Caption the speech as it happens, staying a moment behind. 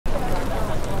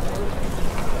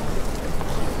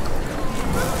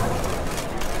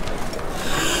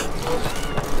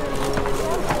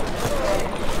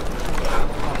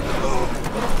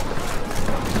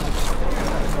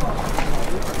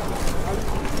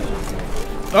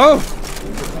Oh!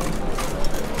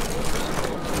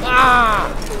 Ah!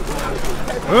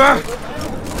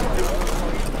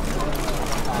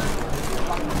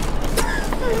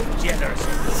 Jitters,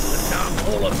 the dark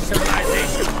hole of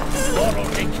civilization, moral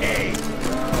decay.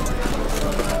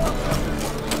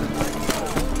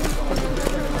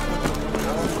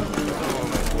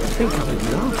 I think I did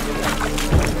not.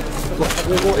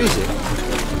 What is it?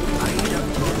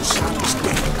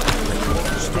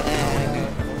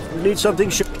 We need something.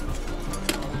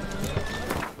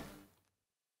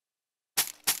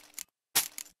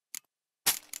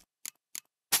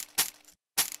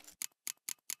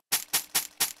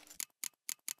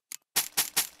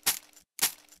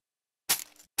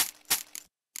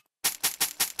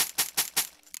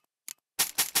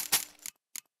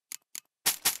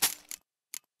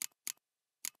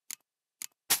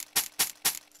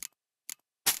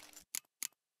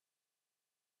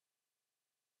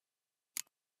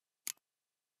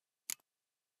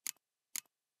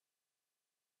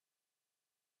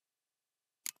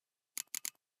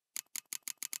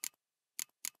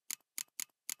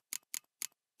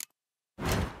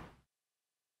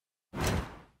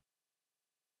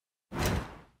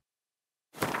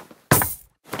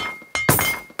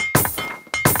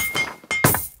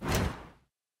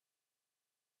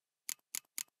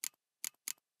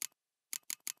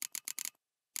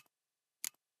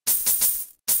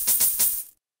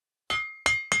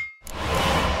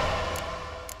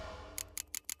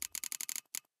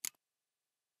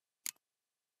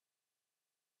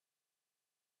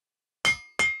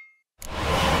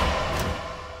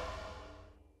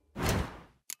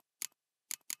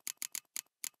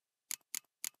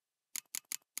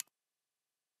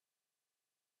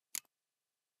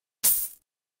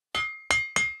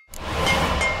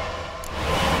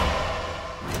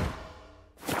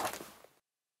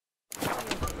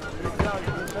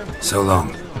 So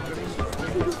long.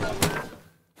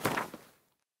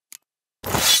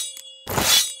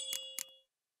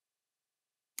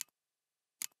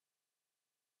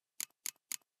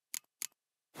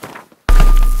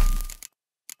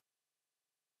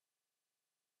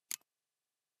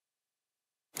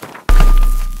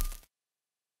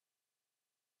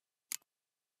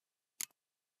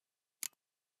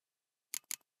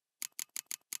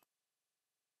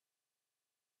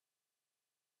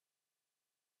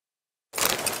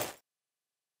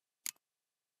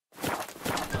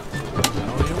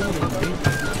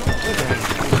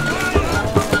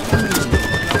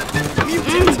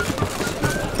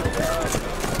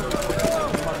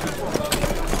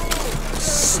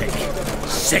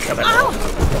 Sick of it. Ow!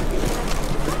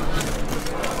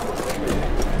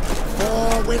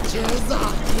 Four witches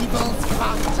are evil's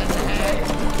fountainhead.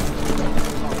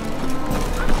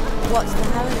 What's the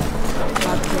hell?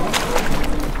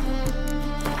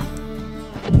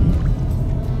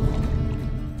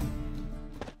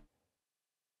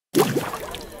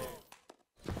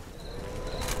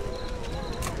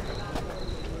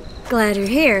 Glad you're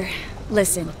here.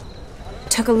 Listen,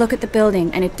 took a look at the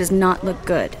building and it does not look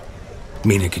good.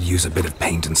 Mean it could use a bit of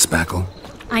paint and spackle?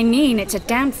 I mean, it's a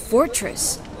damn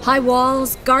fortress. High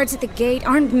walls, guards at the gate,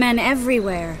 armed men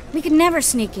everywhere. We could never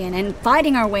sneak in, and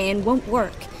fighting our way in won't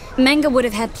work. Menge would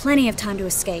have had plenty of time to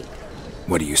escape.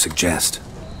 What do you suggest?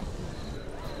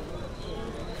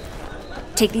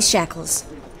 Take these shackles.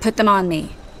 Put them on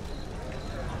me.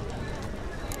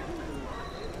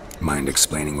 Mind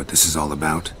explaining what this is all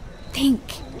about? Think.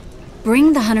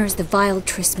 Bring the hunters the vile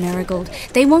Triss Marigold.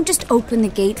 They won't just open the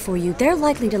gate for you. They're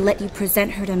likely to let you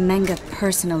present her to Menge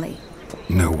personally.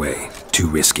 No way. Too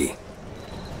risky.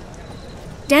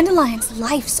 Dandelion's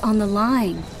life's on the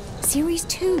line. Series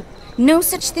 2. No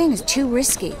such thing as too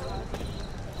risky.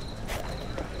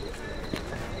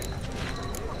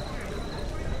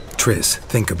 Triss,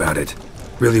 think about it.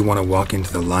 Really want to walk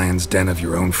into the lion's den of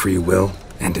your own free will?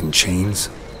 And in chains?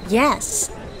 Yes.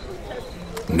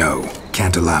 No,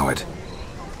 can't allow it.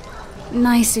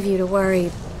 Nice of you to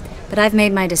worry, but I've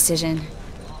made my decision,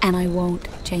 and I won't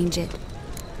change it.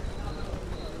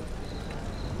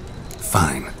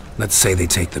 Fine. Let's say they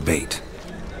take the bait.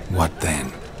 What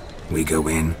then? We go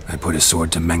in, I put a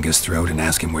sword to Menge's throat and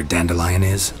ask him where Dandelion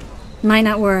is? Might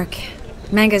not work.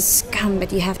 Menge's scum,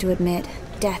 but you have to admit,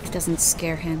 death doesn't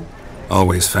scare him.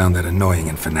 Always found that annoying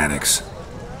in fanatics.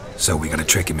 So we gotta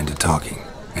trick him into talking.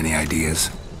 Any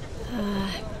ideas?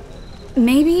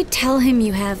 Maybe tell him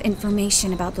you have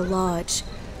information about the Lodge.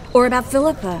 Or about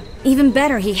Philippa. Even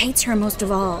better, he hates her most of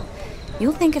all.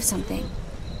 You'll think of something.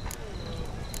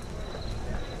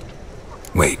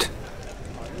 Wait.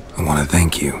 I want to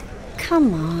thank you.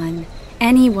 Come on.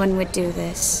 Anyone would do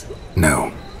this.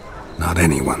 No, not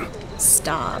anyone.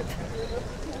 Stop.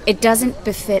 It doesn't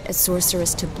befit a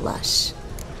sorceress to blush.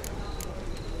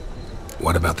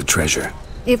 What about the treasure?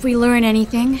 If we learn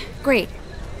anything, great.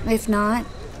 If not...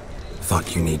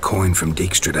 Thought you need coin from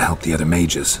Dijkstra to help the other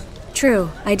mages.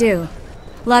 True, I do.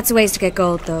 Lots of ways to get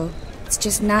gold, though. It's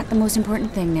just not the most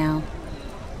important thing now.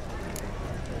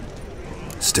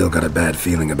 Still got a bad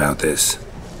feeling about this.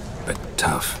 But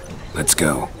tough. Let's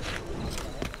go.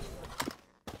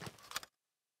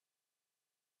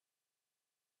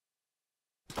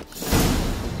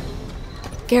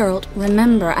 Geralt,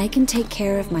 remember, I can take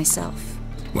care of myself.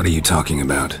 What are you talking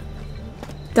about?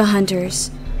 The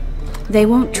hunters. They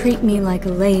won't treat me like a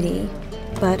lady,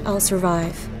 but I'll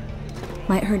survive.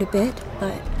 Might hurt a bit,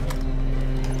 but...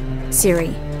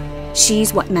 Ciri,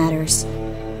 she's what matters.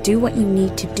 Do what you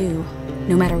need to do,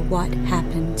 no matter what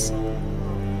happens.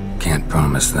 Can't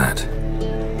promise that.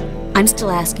 I'm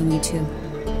still asking you to,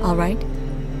 all right?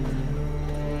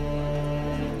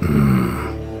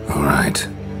 All right.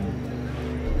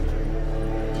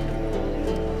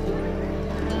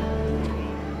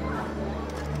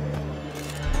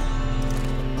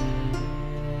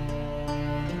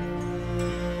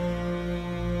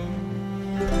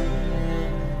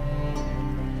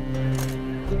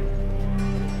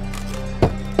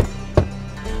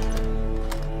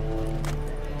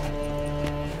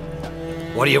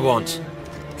 What do you want?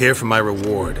 Here for my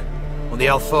reward. What the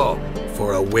hell for?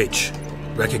 For a witch.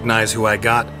 Recognize who I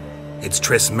got? It's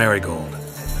Triss Merigold.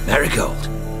 Marigold?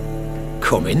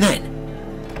 Come in then.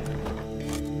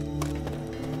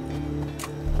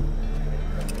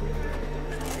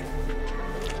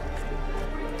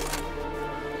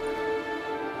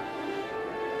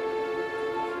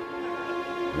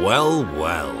 Well,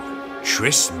 well.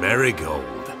 Triss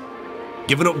Merigold.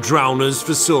 Giving up drowners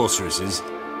for sorceresses?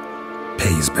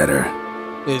 Pays better.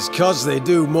 It's 'cause they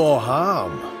do more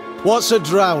harm. What's a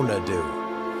drowner do?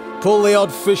 Pull the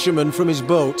odd fisherman from his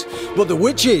boat. But the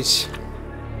witches,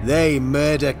 they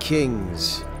murder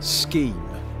kings, scheme,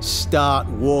 start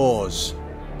wars.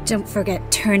 Don't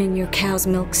forget turning your cow's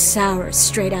milk sour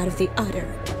straight out of the udder.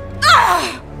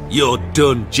 You're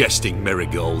done jesting,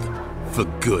 Merigold. For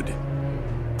good.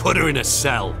 Put her in a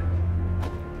cell.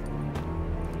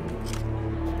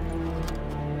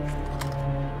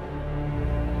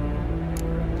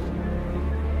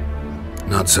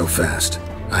 Not so fast.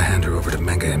 I hand her over to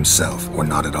Menge himself, or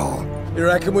not at all. You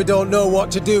reckon we don't know what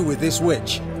to do with this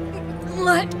witch?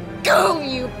 Let go,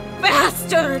 you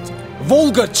bastard!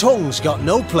 Vulgar tongue's got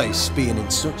no place being in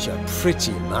such a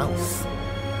pretty mouth.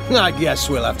 I guess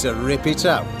we'll have to rip it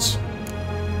out.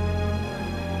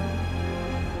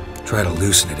 Try to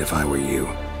loosen it if I were you.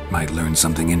 Might learn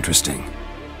something interesting.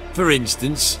 For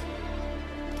instance?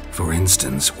 For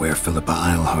instance, where Philippa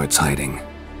Eilhart's hiding.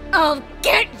 I'll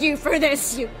get you for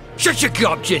this, you... Shut your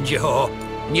gob, ginger whore,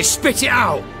 and you spit it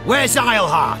out. Where's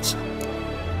Eilhart?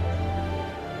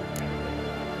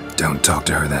 Don't talk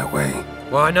to her that way.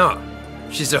 Why not?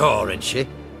 She's a whore, isn't she?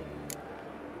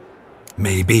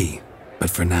 Maybe. But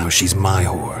for now, she's my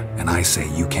whore, and I say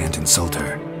you can't insult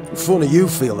her. Funny you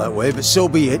feel that way, but so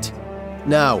be it.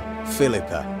 Now,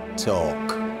 Philippa,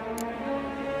 talk.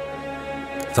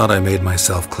 Thought I made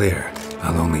myself clear.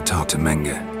 I'll only talk to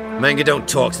Menge. Menge don't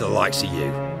talk to the likes of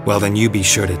you. Well, then you be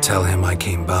sure to tell him I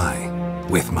came by,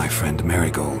 with my friend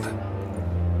Merigold.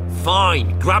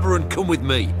 Fine, grab her and come with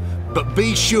me. But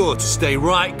be sure to stay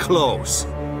right close.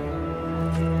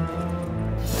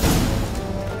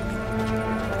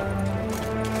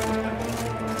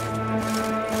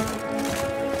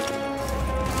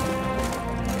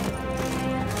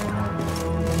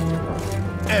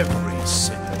 Every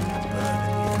single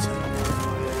murder is fire.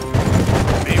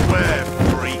 Beware,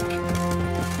 freak.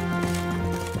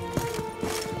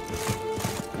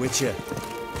 Witcher.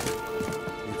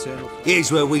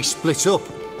 Here's where we split up.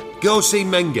 Go see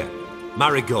Menge.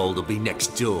 Marigold will be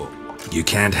next door. You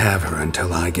can't have her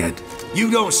until I get... You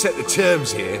don't set the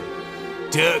terms here.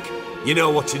 Dirk, you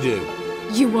know what to do.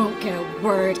 You won't get a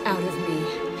word out of me.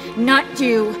 Not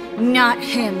you, not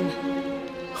him.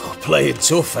 Oh, play it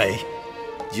tough, eh?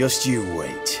 Just you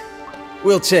wait.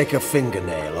 We'll take a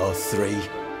fingernail or three.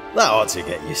 That ought to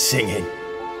get you singing.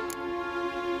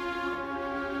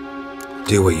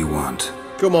 Do what you want.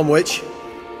 Come on, witch.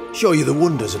 Show you the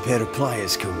wonders a pair of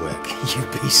pliers can work.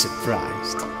 You'd be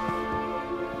surprised.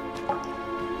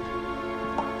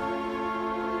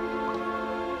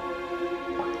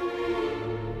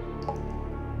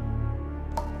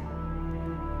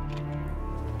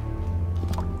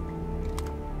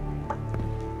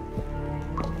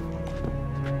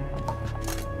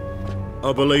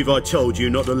 I believe I told you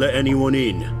not to let anyone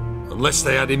in. Unless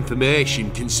they had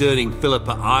information concerning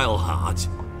Philippa Eilhart.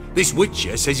 This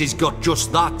Witcher says he's got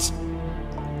just that.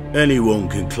 Anyone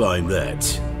can claim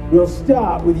that. We'll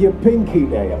start with your pinky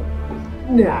nail.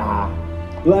 Nah,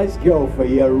 let's go for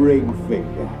your ring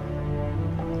finger.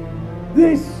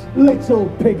 This little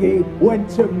piggy went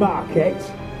to market.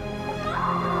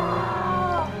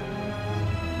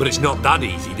 But it's not that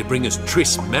easy to bring us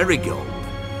Triss Merigold.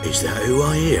 Is that who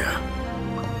I hear?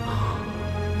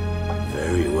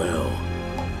 Very well.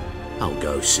 I'll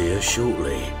go see her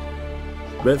shortly.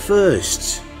 But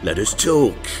first, let us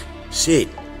talk. Sit.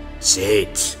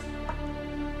 Sit.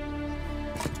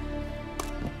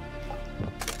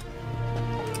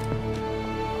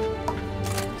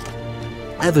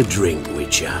 Have a drink,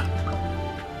 Witcher.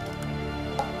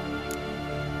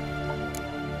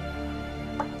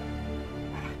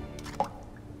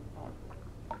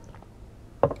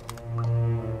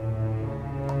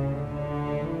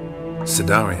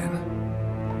 Sidarian.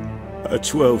 A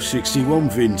 1261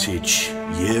 vintage,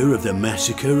 year of the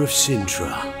massacre of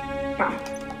Sintra.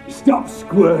 Stop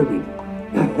squirming.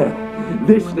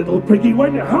 This little piggy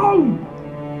went home.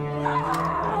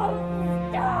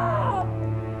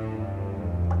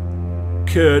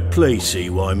 Kurt, please see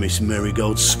why Miss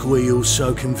Merigold squeals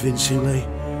so convincingly.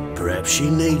 Perhaps she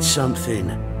needs something.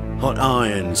 Hot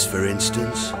irons, for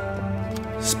instance.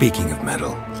 Speaking of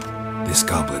metal, this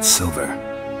goblet's silver.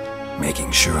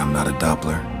 Making sure I'm not a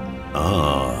Doppler.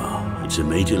 Ah, it's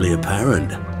immediately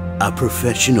apparent. A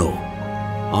professional.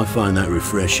 I find that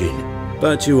refreshing.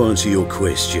 But to answer your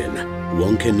question,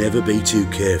 one can never be too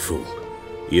careful.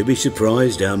 You'll be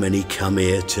surprised how many come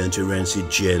here turn to rancid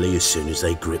jelly as soon as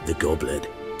they grip the goblet.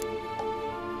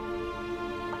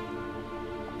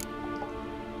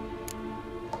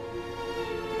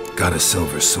 Got a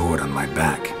silver sword on my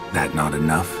back. That not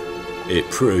enough? It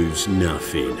proves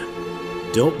nothing.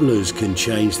 Dopplers can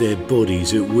change their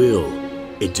bodies at will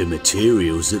into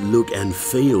materials that look and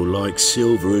feel like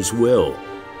silver as well.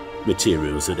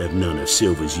 Materials that have none of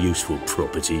silver's useful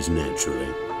properties naturally.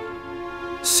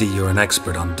 See, you're an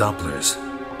expert on Dopplers.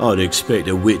 I'd expect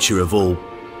a Witcher of all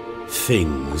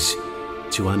things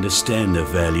to understand the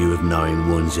value of knowing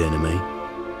one's enemy.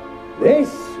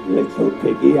 This little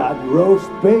piggy had roast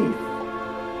beef.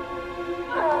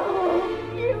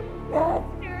 Oh, you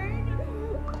bastard!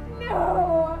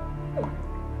 No!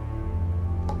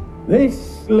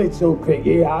 This little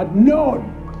piggy had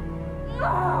none.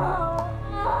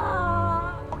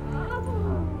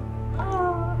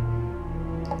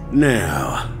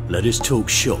 Now, let us talk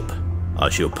shop. I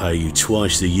shall pay you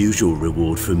twice the usual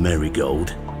reward for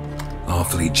Merigold.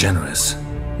 Awfully generous.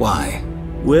 Why?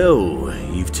 Well,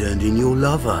 you've turned in your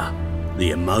lover.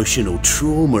 The emotional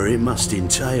trauma it must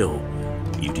entail.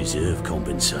 You deserve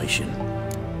compensation.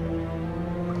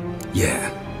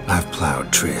 Yeah, I've plowed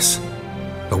Triss.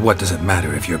 But what does it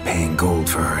matter if you're paying gold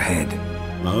for her head?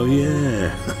 Oh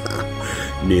yeah.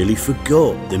 Nearly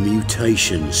forgot the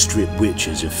mutations strip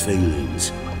witches of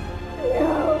feelings.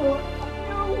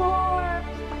 No more!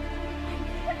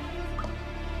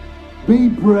 Be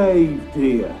brave,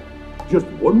 dear. Just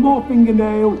one more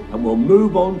fingernail and we'll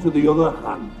move on to the other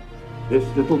hand. This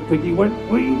little piggy went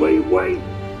wee.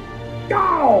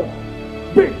 Ow!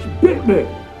 Bitch bit me!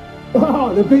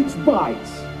 Oh, the bitch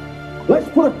bites. Let's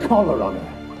put a collar on her.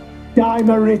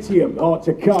 Dimeritium ought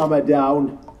to calm her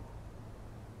down.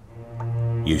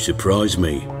 You surprise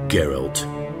me, Geralt.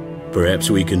 Perhaps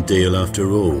we can deal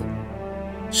after all.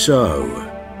 So,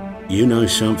 you know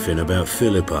something about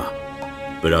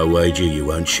Philippa, but I wager you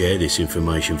won't share this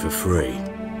information for free.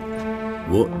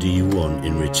 What do you want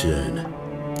in return?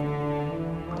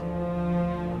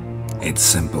 It's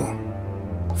simple.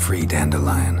 Free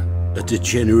Dandelion. A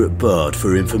degenerate bard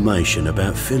for information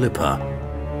about Philippa.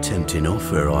 Tempting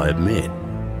offer, I admit,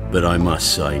 but I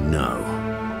must say no.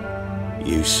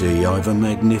 You see, I've a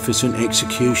magnificent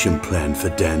execution plan for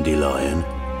Dandelion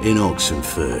in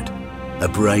Oxenford. A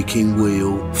breaking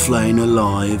wheel, flaying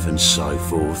alive, and so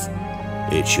forth.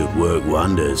 It should work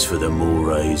wonders for the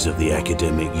mores of the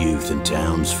academic youth and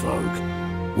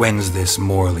townsfolk. When's this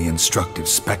morally instructive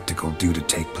spectacle due to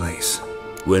take place?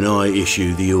 When I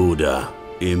issue the order,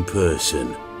 in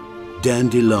person.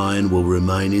 Dandelion will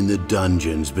remain in the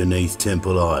dungeons beneath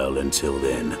Temple Isle until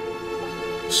then.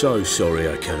 So sorry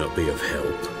I cannot be of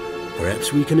help.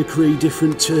 Perhaps we can agree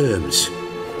different terms.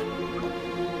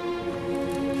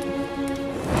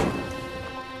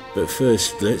 But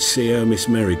first, let's see how Miss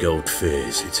Merigold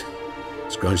fares.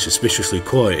 It's grown suspiciously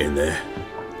quiet in there.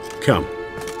 Come.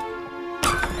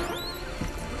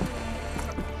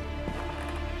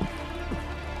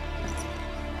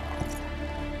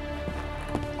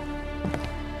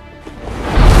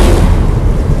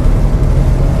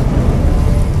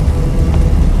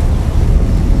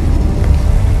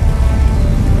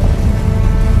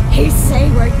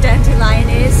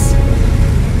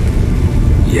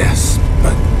 Yes,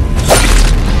 but...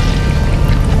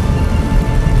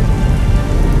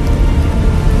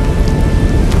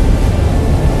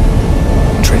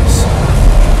 Tris.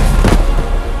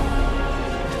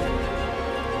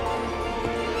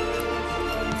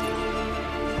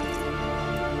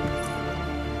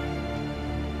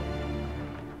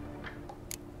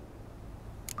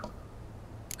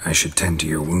 I should tend to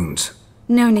your wounds.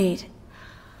 No need.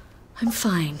 I'm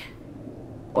fine.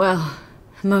 Well,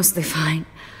 mostly fine.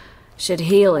 Should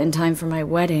heal in time for my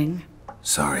wedding.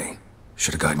 Sorry.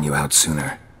 Should have gotten you out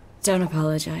sooner. Don't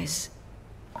apologize.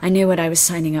 I knew what I was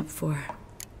signing up for.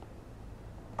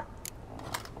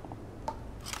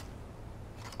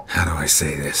 How do I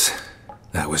say this?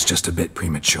 That was just a bit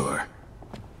premature.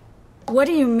 What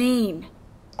do you mean?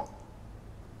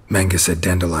 Menge said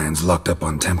Dandelion's locked up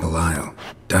on Temple Isle.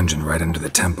 Dungeon right under the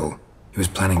temple. He was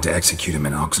planning to execute him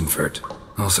in Oxenfurt.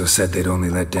 Also said they'd only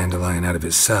let Dandelion out of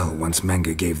his cell once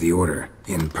Menge gave the order,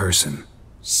 in person.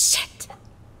 Shit.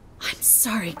 I'm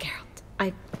sorry, Geralt.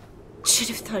 I should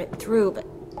have thought it through, but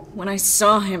when I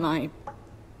saw him,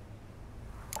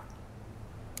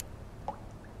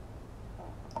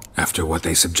 After what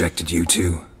they subjected you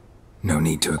to, no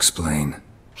need to explain.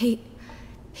 He'd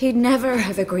never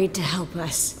have agreed to help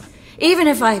us. Even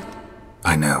if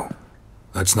I know.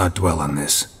 Let's not dwell on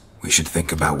this. We should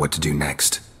think about what to do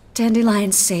next.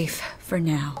 Dandelion's safe, for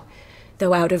now.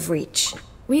 Though out of reach.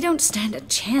 We don't stand a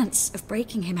chance of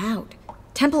breaking him out.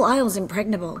 Temple Isle's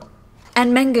impregnable.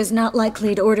 And Menge's not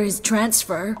likely to order his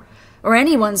transfer. Or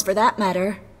anyone's, for that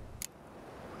matter.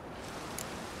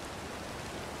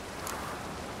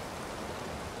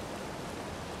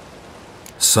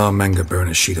 Saw Menge burn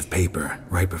a sheet of paper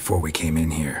right before we came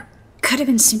in here. Could have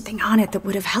been something on it that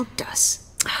would have helped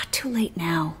us. Too late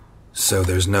now. So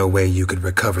there's no way you could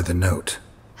recover the note?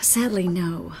 Sadly,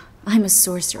 no. I'm a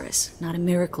sorceress, not a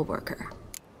miracle worker.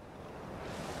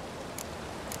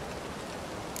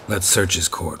 Let's search his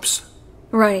corpse.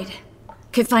 Right.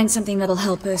 Could find something that'll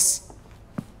help us.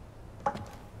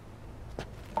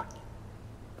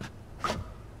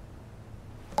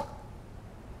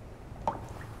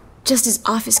 Just his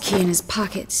office key in his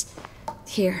pockets.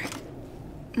 Here.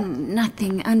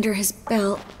 Nothing under his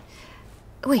belt.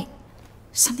 Wait.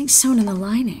 Something sewn in the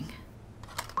lining.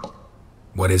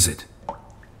 What is it?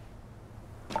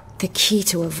 The key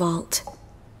to a vault.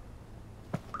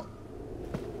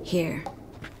 Here.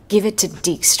 Give it to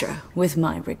Dijkstra, with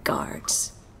my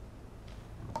regards.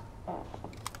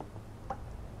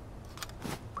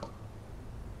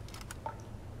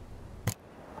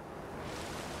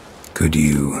 Could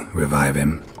you revive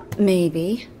him?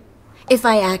 Maybe. If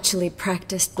I actually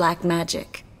practiced black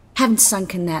magic. Haven't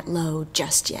sunken that low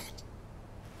just yet.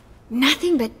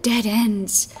 Nothing but dead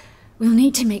ends. We'll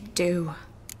need to make do.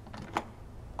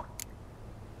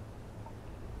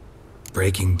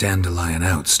 Breaking Dandelion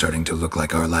out's starting to look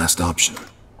like our last option.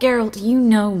 Geralt, you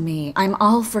know me. I'm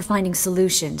all for finding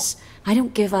solutions. I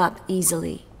don't give up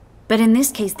easily. But in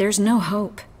this case, there's no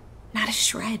hope. Not a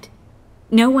shred.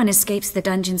 No one escapes the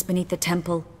dungeons beneath the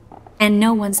temple. And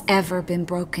no one's ever been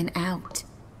broken out.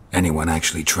 Anyone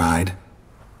actually tried?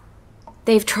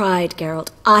 They've tried,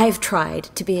 Geralt. I've tried,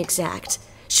 to be exact.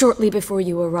 Shortly before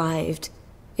you arrived.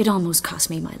 It almost cost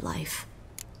me my life.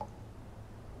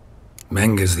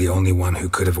 Menge's the only one who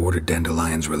could have ordered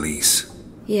Dandelion's release.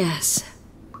 Yes.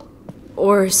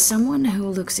 Or someone who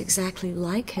looks exactly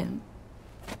like him.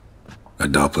 A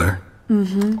Doppler?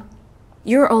 Mm-hmm.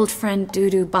 Your old friend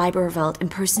Dudu Biberveld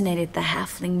impersonated the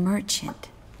halfling merchant.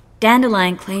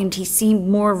 Dandelion claimed he seemed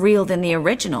more real than the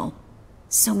original.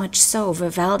 So much so,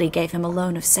 Vivaldi gave him a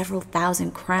loan of several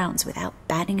thousand crowns without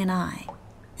batting an eye.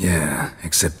 Yeah,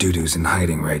 except Dudu's in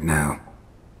hiding right now.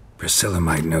 Priscilla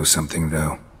might know something,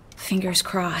 though. Fingers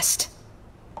crossed.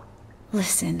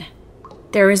 Listen,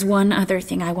 there is one other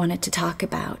thing I wanted to talk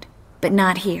about, but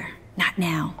not here, not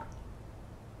now.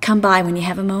 Come by when you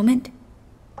have a moment.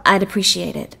 I'd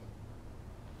appreciate it.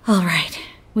 All right,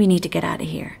 we need to get out of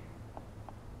here.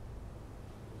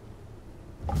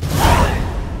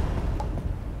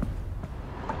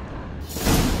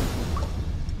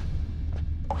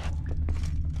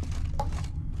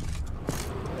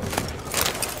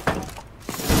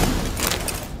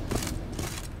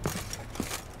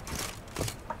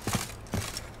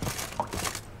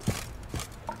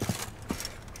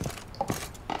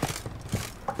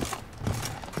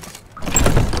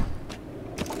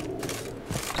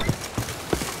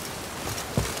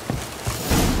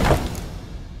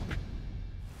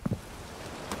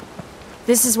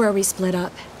 This is where we split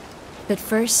up. But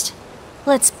first,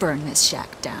 let's burn this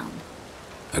shack down.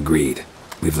 Agreed.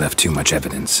 We've left too much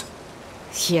evidence.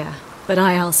 Yeah, but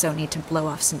I also need to blow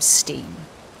off some steam.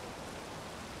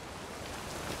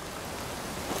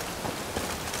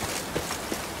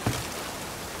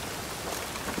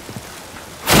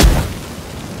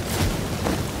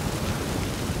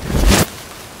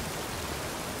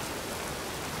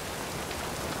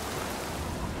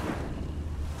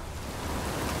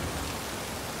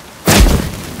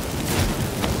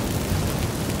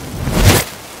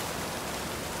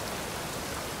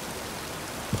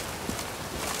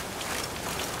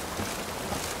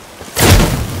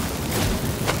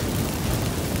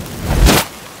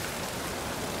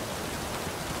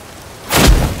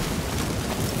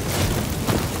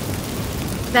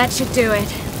 That should do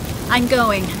it. I'm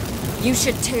going. You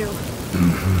should too.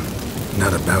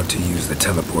 Not about to use the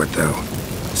teleport, though.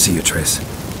 See you, Triss.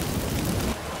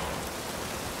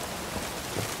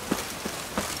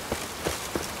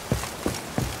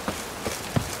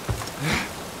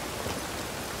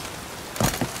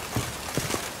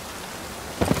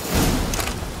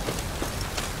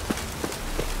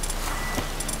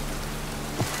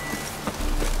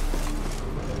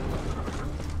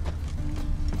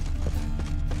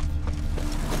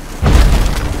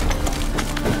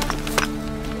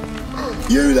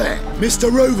 You there! Mr.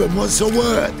 Reuven wants a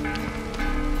word.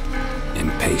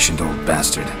 Impatient old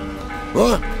bastard.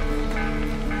 What?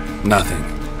 Nothing.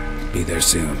 Be there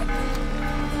soon.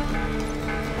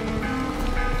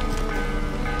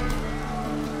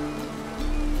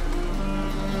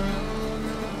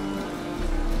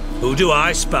 Who do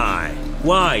I spy?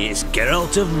 Why, it's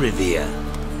Geralt of Rivia.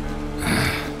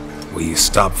 Will you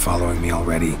stop following me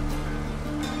already?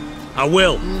 I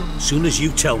will, soon as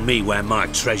you tell me where my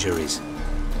treasure is.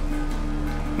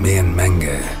 Me and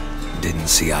Menge didn't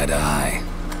see eye to eye.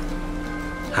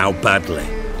 How badly?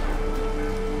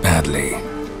 Badly.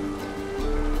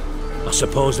 I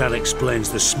suppose that explains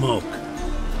the smoke.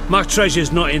 My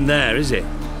treasure's not in there, is it?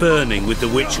 Burning with the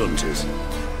witch hunters.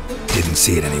 Didn't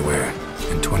see it anywhere,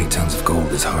 and 20 tons of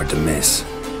gold is hard to miss.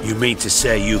 You mean to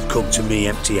say you've come to me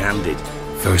empty-handed?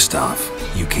 First off,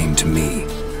 you came to me.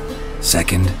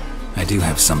 Second, I do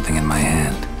have something in my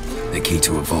hand. The key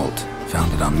to a vault,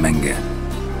 found it on Menge.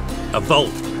 A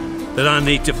vault that I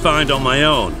need to find on my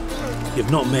own. You've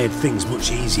not made things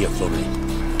much easier for me.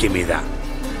 Give me that.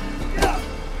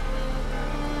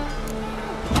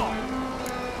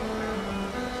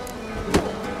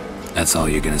 That's all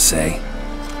you're gonna say?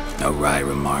 No wry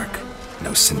remark,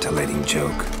 no scintillating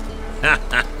joke.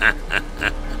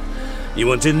 You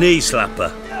want a knee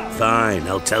slapper? Fine,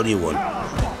 I'll tell you one.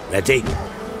 Ready?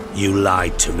 You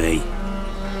lied to me.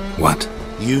 What?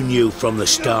 You knew from the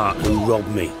start who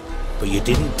robbed me, but you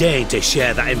didn't deign to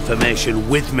share that information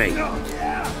with me. No,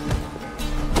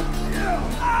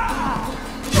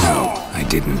 I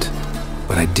didn't.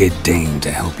 But I did deign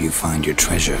to help you find your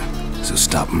treasure, so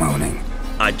stop moaning.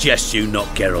 I jest you not,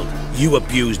 Geralt. You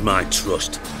abused my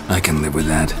trust. I can live with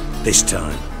that. This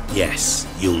time, yes,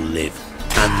 you'll live.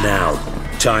 And now,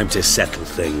 time to settle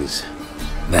things.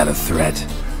 That a threat?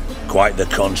 Quite the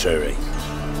contrary.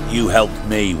 You helped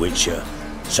me, Witcher.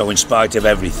 So in spite of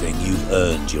everything, you've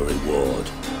earned your reward.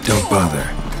 Don't bother.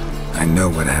 I know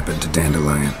what happened to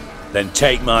Dandelion. Then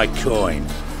take my coin.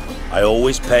 I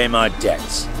always pay my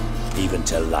debts, even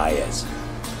to liars.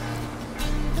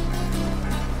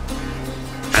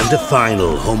 And a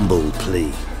final humble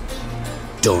plea.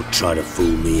 Don't try to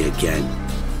fool me again.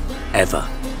 Ever.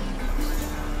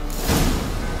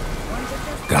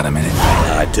 Got a minute?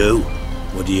 I do.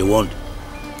 What do you want?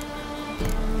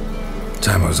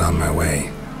 Time was on my way.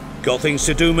 Got things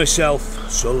to do myself.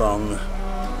 So long.